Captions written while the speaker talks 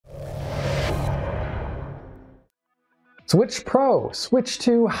Switch Pro, Switch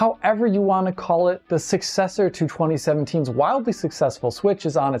 2, however you want to call it, the successor to 2017's wildly successful Switch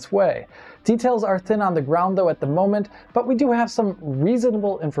is on its way. Details are thin on the ground though at the moment, but we do have some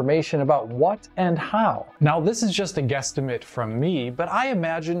reasonable information about what and how. Now this is just a guesstimate from me, but I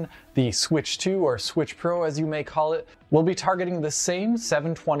imagine the Switch 2 or Switch Pro as you may call it will be targeting the same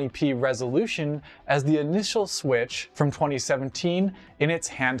 720p resolution as the initial Switch from 2017 in its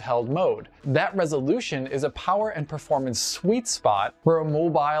handheld mode. That resolution is a power and performance sweet spot for a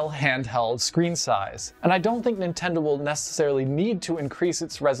mobile handheld screen size. And I don't think Nintendo will necessarily need to increase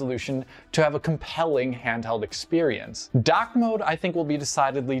its resolution to have a compelling handheld experience. Dock mode I think will be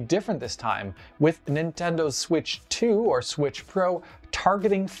decidedly different this time, with Nintendo's Switch 2 or Switch Pro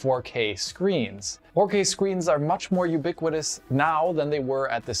targeting 4K screens. 4K screens are much more ubiquitous now than they were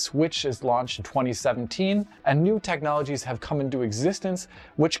at the Switch's launch in 2017, and new technologies have come into existence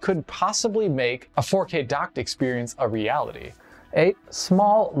which could possibly make a 4K docked experience a reality. A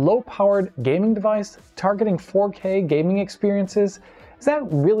small, low-powered gaming device targeting 4K gaming experiences? Is that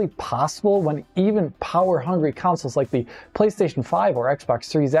really possible when even power-hungry consoles like the PlayStation 5 or Xbox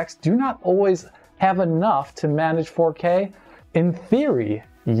Series X do not always have enough to manage 4K? In theory,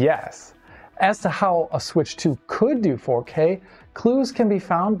 yes. As to how a Switch 2 could do 4K, clues can be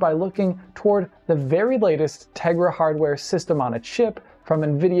found by looking toward the very latest Tegra hardware system on a chip from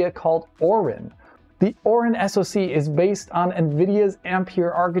Nvidia called Orin. The Orin SoC is based on Nvidia's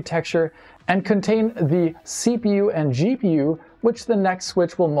Ampere architecture and contain the CPU and GPU which the next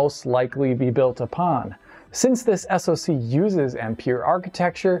Switch will most likely be built upon. Since this SoC uses Ampere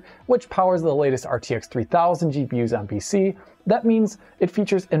architecture, which powers the latest RTX 3000 GPUs on PC, that means it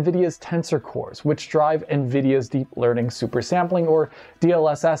features Nvidia's Tensor cores, which drive Nvidia's Deep Learning Supersampling, or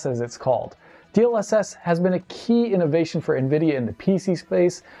DLSS as it's called. DLSS has been a key innovation for Nvidia in the PC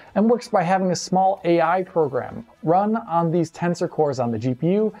space and works by having a small AI program run on these tensor cores on the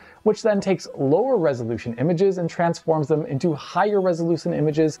GPU, which then takes lower resolution images and transforms them into higher resolution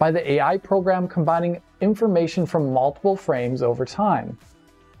images by the AI program combining information from multiple frames over time.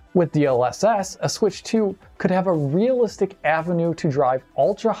 With DLSS, a Switch 2 could have a realistic avenue to drive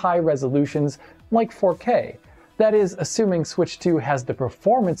ultra-high resolutions like 4K. That is, assuming Switch 2 has the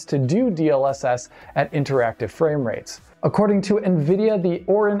performance to do DLSS at interactive frame rates. According to Nvidia, the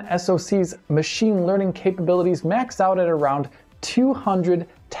Orin SoC's machine learning capabilities max out at around 200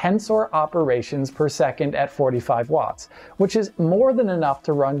 tensor operations per second at 45 watts, which is more than enough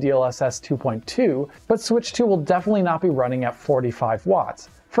to run DLSS 2.2, but Switch 2 will definitely not be running at 45 watts.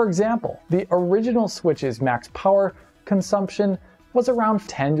 For example, the original Switch's max power consumption was around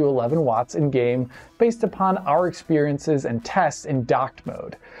 10 to 11 watts in game based upon our experiences and tests in docked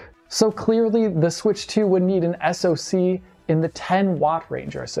mode. So clearly the Switch 2 would need an SoC in the 10 watt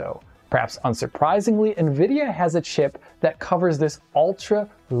range or so. Perhaps unsurprisingly, Nvidia has a chip that covers this ultra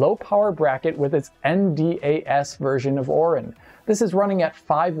low power bracket with its NDAS version of Orin. This is running at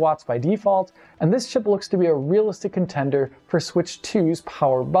 5 watts by default, and this chip looks to be a realistic contender for Switch 2's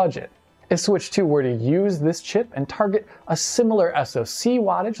power budget. If Switch 2 were to use this chip and target a similar SoC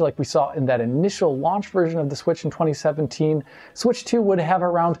wattage like we saw in that initial launch version of the Switch in 2017, Switch 2 would have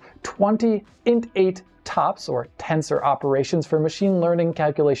around 20 int8 TOPS, or tensor operations for machine learning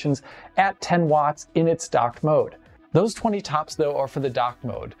calculations at 10 watts in its docked mode. Those 20 TOPS though are for the docked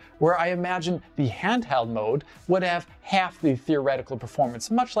mode, where I imagine the handheld mode would have half the theoretical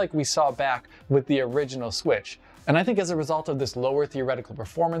performance, much like we saw back with the original Switch. And I think as a result of this lower theoretical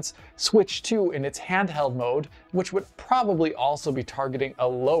performance, Switch 2 in its handheld mode, which would probably also be targeting a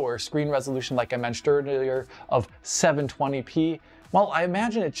lower screen resolution like I mentioned earlier of 720p, well, I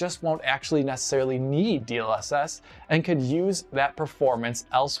imagine it just won't actually necessarily need DLSS and could use that performance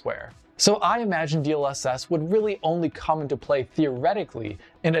elsewhere. So I imagine DLSS would really only come into play theoretically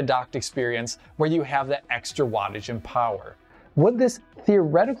in a docked experience where you have that extra wattage and power. Would this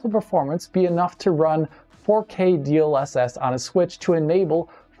theoretical performance be enough to run 4K DLSS on a Switch to enable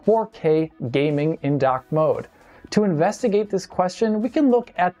 4K gaming in docked mode? To investigate this question, we can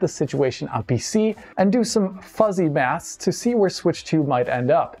look at the situation on PC and do some fuzzy maths to see where Switch 2 might end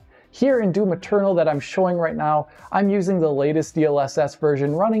up. Here in Doom Eternal that I'm showing right now, I'm using the latest DLSS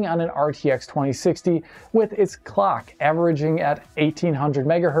version running on an RTX 2060 with its clock averaging at 1800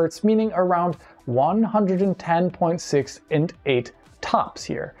 MHz, meaning around 110.6 int8 TOPS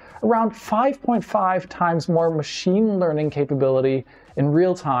here, around 5.5 times more machine learning capability in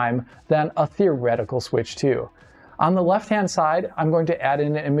real time than a theoretical Switch 2. On the left-hand side, I'm going to add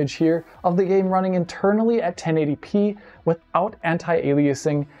in an image here of the game running internally at 1080p without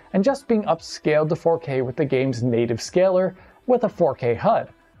anti-aliasing and just being upscaled to 4K with the game's native scaler with a 4K HUD.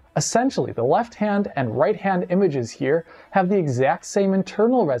 Essentially, the left-hand and right-hand images here have the exact same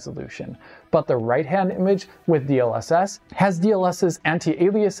internal resolution, but the right-hand image with DLSS has DLSS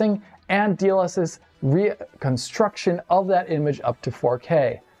anti-aliasing and DLSS reconstruction of that image up to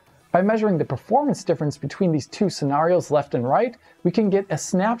 4K. By measuring the performance difference between these two scenarios left and right, we can get a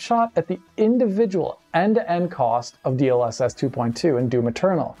snapshot at the individual end-to-end cost of DLSS 2.2 in Doom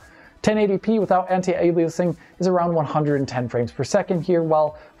Eternal. 1080p without anti-aliasing is around 110 frames per second here,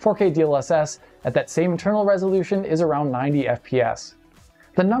 while 4K DLSS at that same internal resolution is around 90 FPS.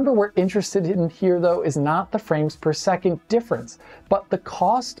 The number we're interested in here though is not the frames per second difference, but the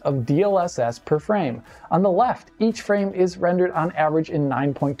cost of DLSS per frame. On the left, each frame is rendered on average in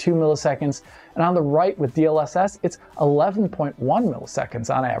 9.2 milliseconds, and on the right with DLSS, it's 11.1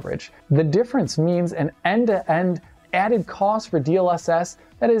 milliseconds on average. The difference means an end-to-end added cost for DLSS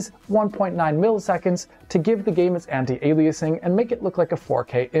that is 1.9 milliseconds to give the game its anti-aliasing and make it look like a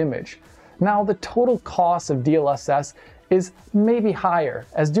 4K image. Now the total cost of DLSS is maybe higher,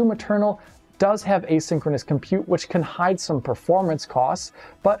 as Doom Eternal does have asynchronous compute which can hide some performance costs,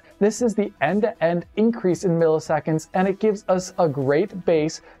 but this is the end-to-end increase in milliseconds and it gives us a great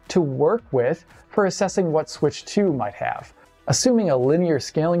base to work with for assessing what Switch 2 might have. Assuming a linear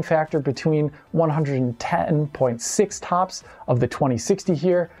scaling factor between 110.6 tops of the 2060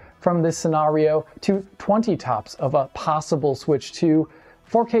 here from this scenario to 20 tops of a possible Switch 2,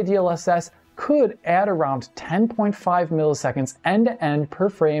 4K DLSS could add around 10.5 milliseconds end-to-end per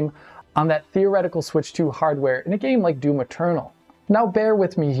frame on that theoretical Switch 2 hardware in a game like Doom Eternal. Now bear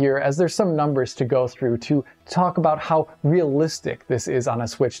with me here as there's some numbers to go through to talk about how realistic this is on a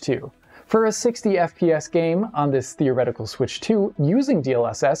Switch 2. For a 60 FPS game on this theoretical Switch 2 using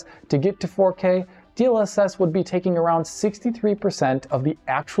DLSS to get to 4K, DLSS would be taking around 63% of the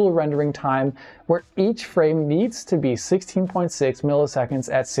actual rendering time, where each frame needs to be 16.6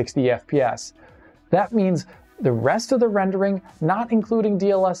 milliseconds at 60 FPS. That means the rest of the rendering, not including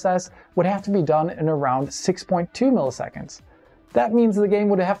DLSS, would have to be done in around 6.2 milliseconds. That means the game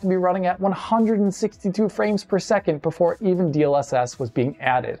would have to be running at 162 frames per second before even DLSS was being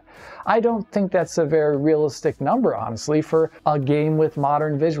added. I don't think that's a very realistic number, honestly, for a game with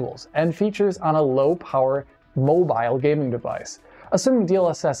modern visuals and features on a low-power mobile gaming device. Assuming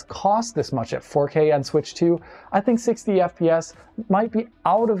DLSS costs this much at 4K on Switch 2, I think 60 FPS might be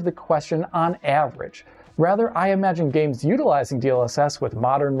out of the question on average. Rather, I imagine games utilizing DLSS with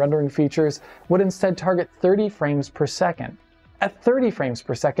modern rendering features would instead target 30 frames per second. At 30 frames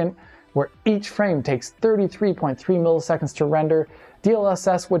per second, where each frame takes 33.3 milliseconds to render,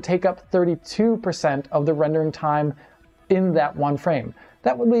 DLSS would take up 32% of the rendering time in that one frame.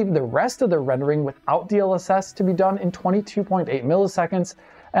 That would leave the rest of the rendering without DLSS to be done in 22.8 milliseconds,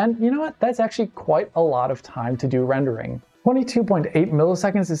 and you know what? That's actually quite a lot of time to do rendering. 22.8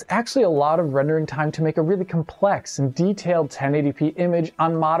 milliseconds is actually a lot of rendering time to make a really complex and detailed 1080p image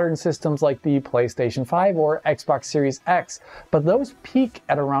on modern systems like the PlayStation 5 or Xbox Series X, but those peak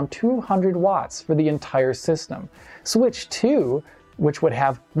at around 200 watts for the entire system. Switch 2, which would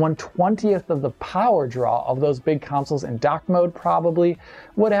have 1/20th of the power draw of those big consoles in dock mode probably,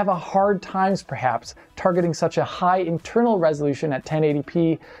 would have a hard times perhaps targeting such a high internal resolution at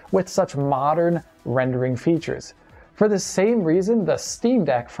 1080p with such modern rendering features. For the same reason, the Steam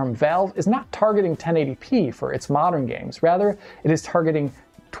Deck from Valve is not targeting 1080p for its modern games. Rather, it is targeting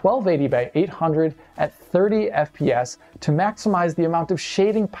 1280 by 800 at 30 FPS to maximize the amount of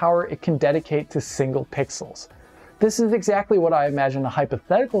shading power it can dedicate to single pixels. This is exactly what I imagine a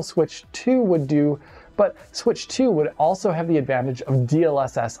hypothetical Switch 2 would do, but Switch 2 would also have the advantage of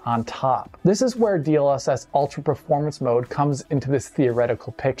DLSS on top. This is where DLSS Ultra Performance Mode comes into this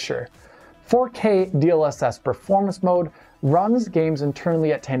theoretical picture. 4K DLSS Performance Mode runs games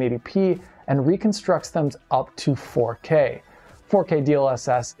internally at 1080p and reconstructs them up to 4K. 4K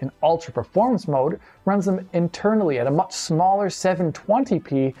DLSS in Ultra Performance Mode runs them internally at a much smaller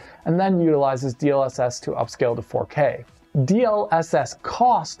 720p and then utilizes DLSS to upscale to 4K. DLSS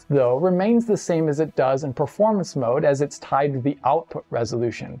cost, though, remains the same as it does in Performance Mode as it's tied to the output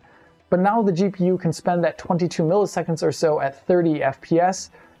resolution. But now the GPU can spend that 22 milliseconds or so at 30 FPS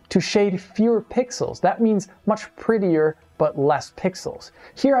to shade fewer pixels. That means much prettier but less pixels.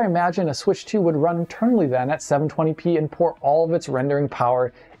 Here I imagine a Switch 2 would run internally then at 720p and pour all of its rendering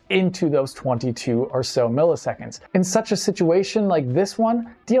power into those 22 or so milliseconds. In such a situation like this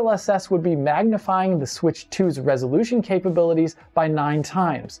one, DLSS would be magnifying the Switch 2's resolution capabilities by 9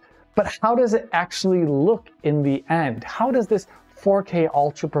 times. But how does it actually look in the end? How does this 4K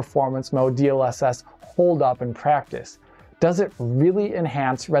Ultra Performance Mode DLSS hold up in practice? Does it really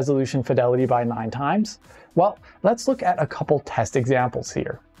enhance resolution fidelity by 9 times? Well, let's look at a couple test examples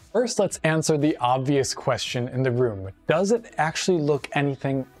here. First, let's answer the obvious question in the room. Does it actually look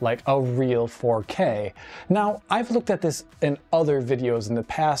anything like a real 4K? Now, I've looked at this in other videos in the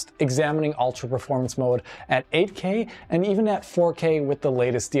past, examining ultra performance mode at 8K and even at 4K with the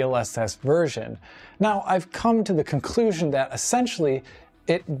latest DLSS version. Now, I've come to the conclusion that essentially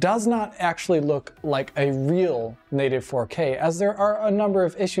it does not actually look like a real native 4K, as there are a number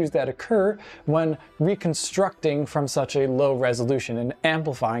of issues that occur when reconstructing from such a low resolution and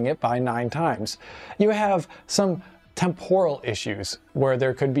amplifying it by 9 times. You have some temporal issues where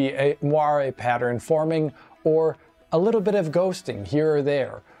there could be a moire pattern forming or a little bit of ghosting here or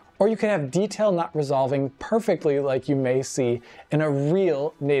there. Or you can have detail not resolving perfectly like you may see in a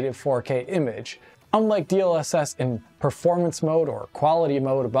real native 4K image. Unlike DLSS in performance mode or quality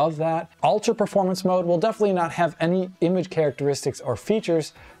mode above that, ultra performance mode will definitely not have any image characteristics or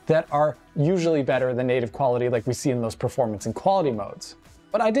features that are usually better than native quality like we see in those performance and quality modes.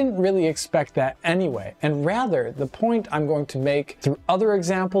 But I didn't really expect that anyway, and rather the point I'm going to make through other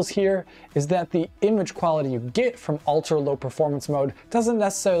examples here is that the image quality you get from ultra low performance mode doesn't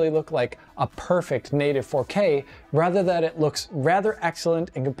necessarily look like a perfect native 4K, rather that it looks rather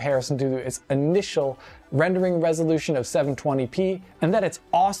excellent in comparison to its initial rendering resolution of 720p, and that it's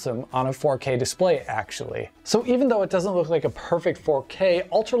awesome on a 4K display actually. So even though it doesn't look like a perfect 4K,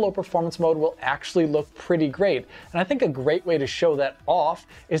 ultra low performance mode will actually look pretty great. And I think a great way to show that off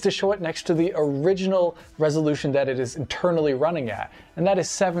is to show it next to the original resolution that it is internally running at, and that is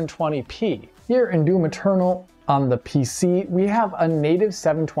 720p. Here in Doom Eternal on the PC, we have a native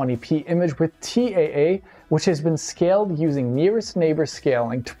 720p image with TAA, which has been scaled using nearest neighbor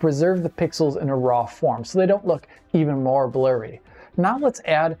scaling to preserve the pixels in a raw form so they don't look even more blurry. Now let's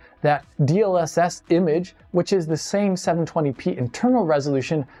add that DLSS image, which is the same 720p internal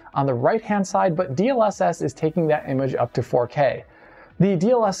resolution on the right hand side, but DLSS is taking that image up to 4K. The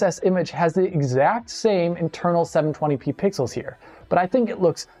DLSS image has the exact same internal 720p pixels here, but I think it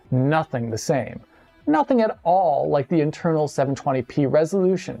looks nothing the same. Nothing at all like the internal 720p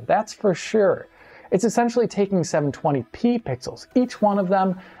resolution, that's for sure. It's essentially taking 720p pixels, each one of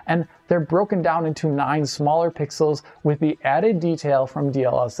them, and they're broken down into 9 smaller pixels with the added detail from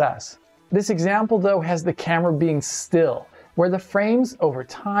DLSS. This example though has the camera being still, where the frames over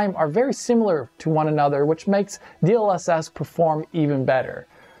time are very similar to one another, which makes DLSS perform even better.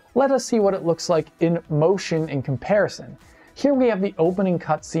 Let us see what it looks like in motion in comparison. Here we have the opening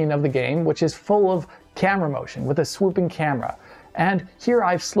cutscene of the game, which is full of camera motion with a swooping camera. And here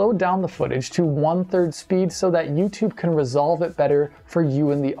I've slowed down the footage to 1/3 speed so that YouTube can resolve it better for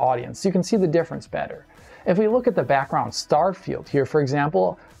you in the audience, so you can see the difference better. If we look at the background star field here, for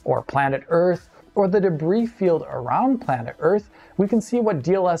example, or planet Earth, or the debris field around planet Earth, we can see what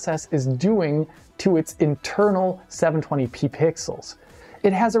DLSS is doing to its internal 720p pixels.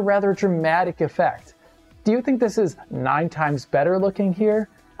 It has a rather dramatic effect. Do you think this is 9 times better looking here?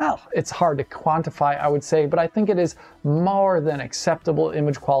 Well, it's hard to quantify, I would say, but I think it is more than acceptable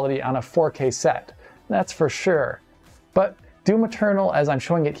image quality on a 4K set. That's for sure. But Doom Eternal, as I'm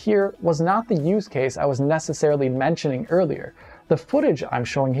showing it here, was not the use case I was necessarily mentioning earlier. The footage I'm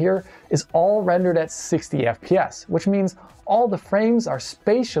showing here is all rendered at 60 FPS, which means all the frames are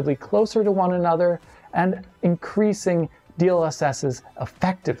spatially closer to one another and increasing DLSS's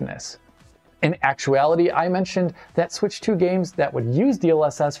effectiveness. In actuality, I mentioned that Switch 2 games that would use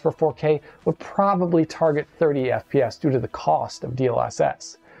DLSS for 4K would probably target 30 FPS due to the cost of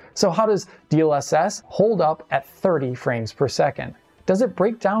DLSS. So how does DLSS hold up at 30 frames per second? Does it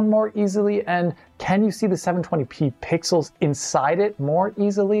break down more easily, and can you see the 720p pixels inside it more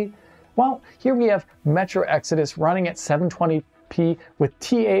easily? Well, here we have Metro Exodus running at 720p with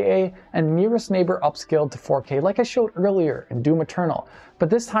TAA and nearest neighbor upscaled to 4K like I showed earlier in Doom Eternal, but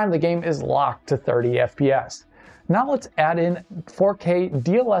this time the game is locked to 30 FPS. Now let's add in 4K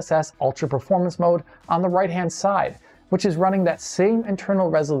DLSS Ultra Performance mode on the right hand side, which is running that same internal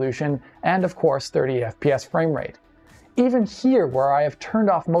resolution and of course 30 FPS frame rate. Even here, where I have turned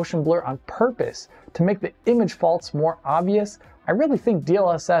off motion blur on purpose to make the image faults more obvious, I really think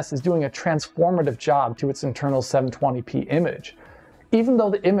DLSS is doing a transformative job to its internal 720p image. Even though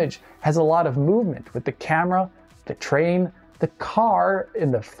the image has a lot of movement with the camera, the train, the car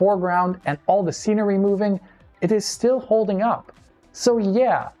in the foreground, and all the scenery moving, it is still holding up. So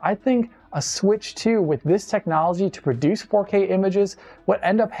yeah, I think a Switch 2 with this technology to produce 4K images would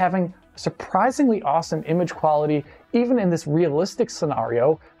end up having surprisingly awesome image quality even in this realistic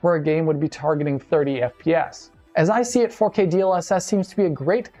scenario where a game would be targeting 30 FPS. As I see it, 4K DLSS seems to be a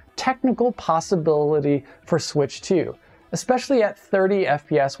great technical possibility for Switch 2, especially at 30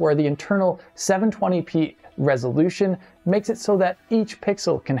 FPS where the internal 720p resolution makes it so that each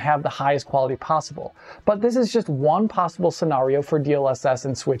pixel can have the highest quality possible. But this is just one possible scenario for DLSS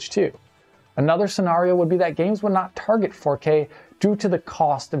in Switch 2. Another scenario would be that games would not target 4K due to the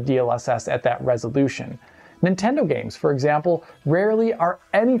cost of DLSS at that resolution. Nintendo games, for example, rarely are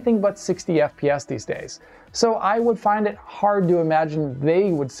anything but 60 FPS these days, so I would find it hard to imagine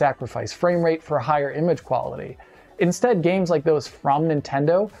they would sacrifice frame rate for higher image quality. Instead, games like those from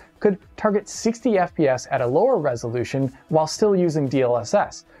Nintendo could target 60 FPS at a lower resolution while still using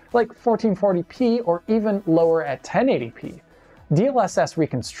DLSS, like 1440p or even lower at 1080p. DLSS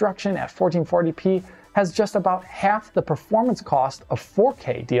reconstruction at 1440p has just about half the performance cost of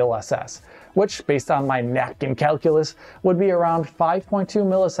 4K DLSS, which, based on my napkin calculus, would be around 5.2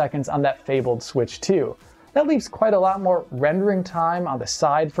 milliseconds on that fabled Switch 2. That leaves quite a lot more rendering time on the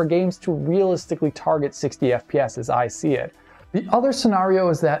side for games to realistically target 60 FPS as I see it. The other scenario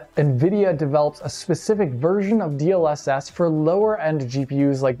is that Nvidia develops a specific version of DLSS for lower-end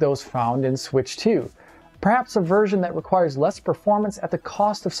GPUs like those found in Switch 2. Perhaps a version that requires less performance at the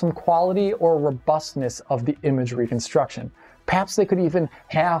cost of some quality or robustness of the image reconstruction. Perhaps they could even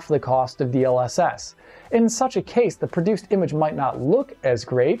halve the cost of DLSS. In such a case, the produced image might not look as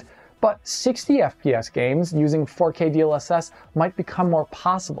great, but 60 FPS games using 4K DLSS might become more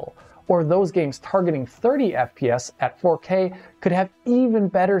possible, or those games targeting 30 FPS at 4K could have even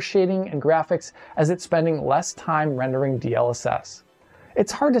better shading and graphics as it's spending less time rendering DLSS.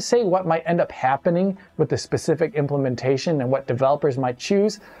 It's hard to say what might end up happening with the specific implementation and what developers might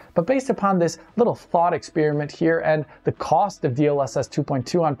choose, but based upon this little thought experiment here and the cost of DLSS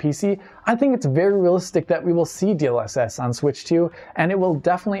 2.2 on PC, I think it's very realistic that we will see DLSS on Switch 2, and it will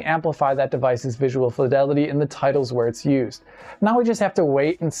definitely amplify that device's visual fidelity in the titles where it's used. Now we just have to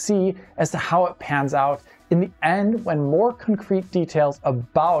wait and see as to how it pans out in the end when more concrete details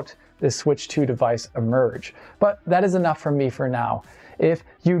about this Switch 2 device emerge. But that is enough from me for now. If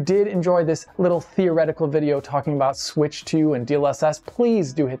you did enjoy this little theoretical video talking about Switch 2 and DLSS,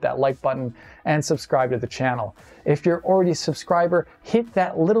 please do hit that like button and subscribe to the channel. If you're already a subscriber, hit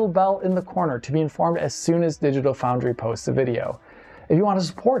that little bell in the corner to be informed as soon as Digital Foundry posts a video. If you want to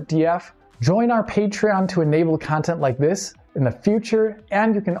support DF, join our Patreon to enable content like this in the future,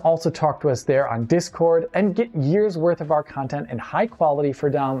 and you can also talk to us there on Discord and get years worth of our content in high quality for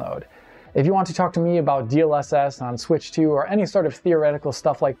download. If you want to talk to me about DLSS on Switch 2 or any sort of theoretical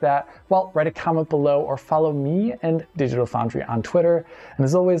stuff like that, well, write a comment below or follow me and Digital Foundry on Twitter. And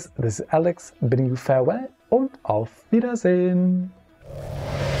as always, this is Alex bidding you farewell und auf Wiedersehen.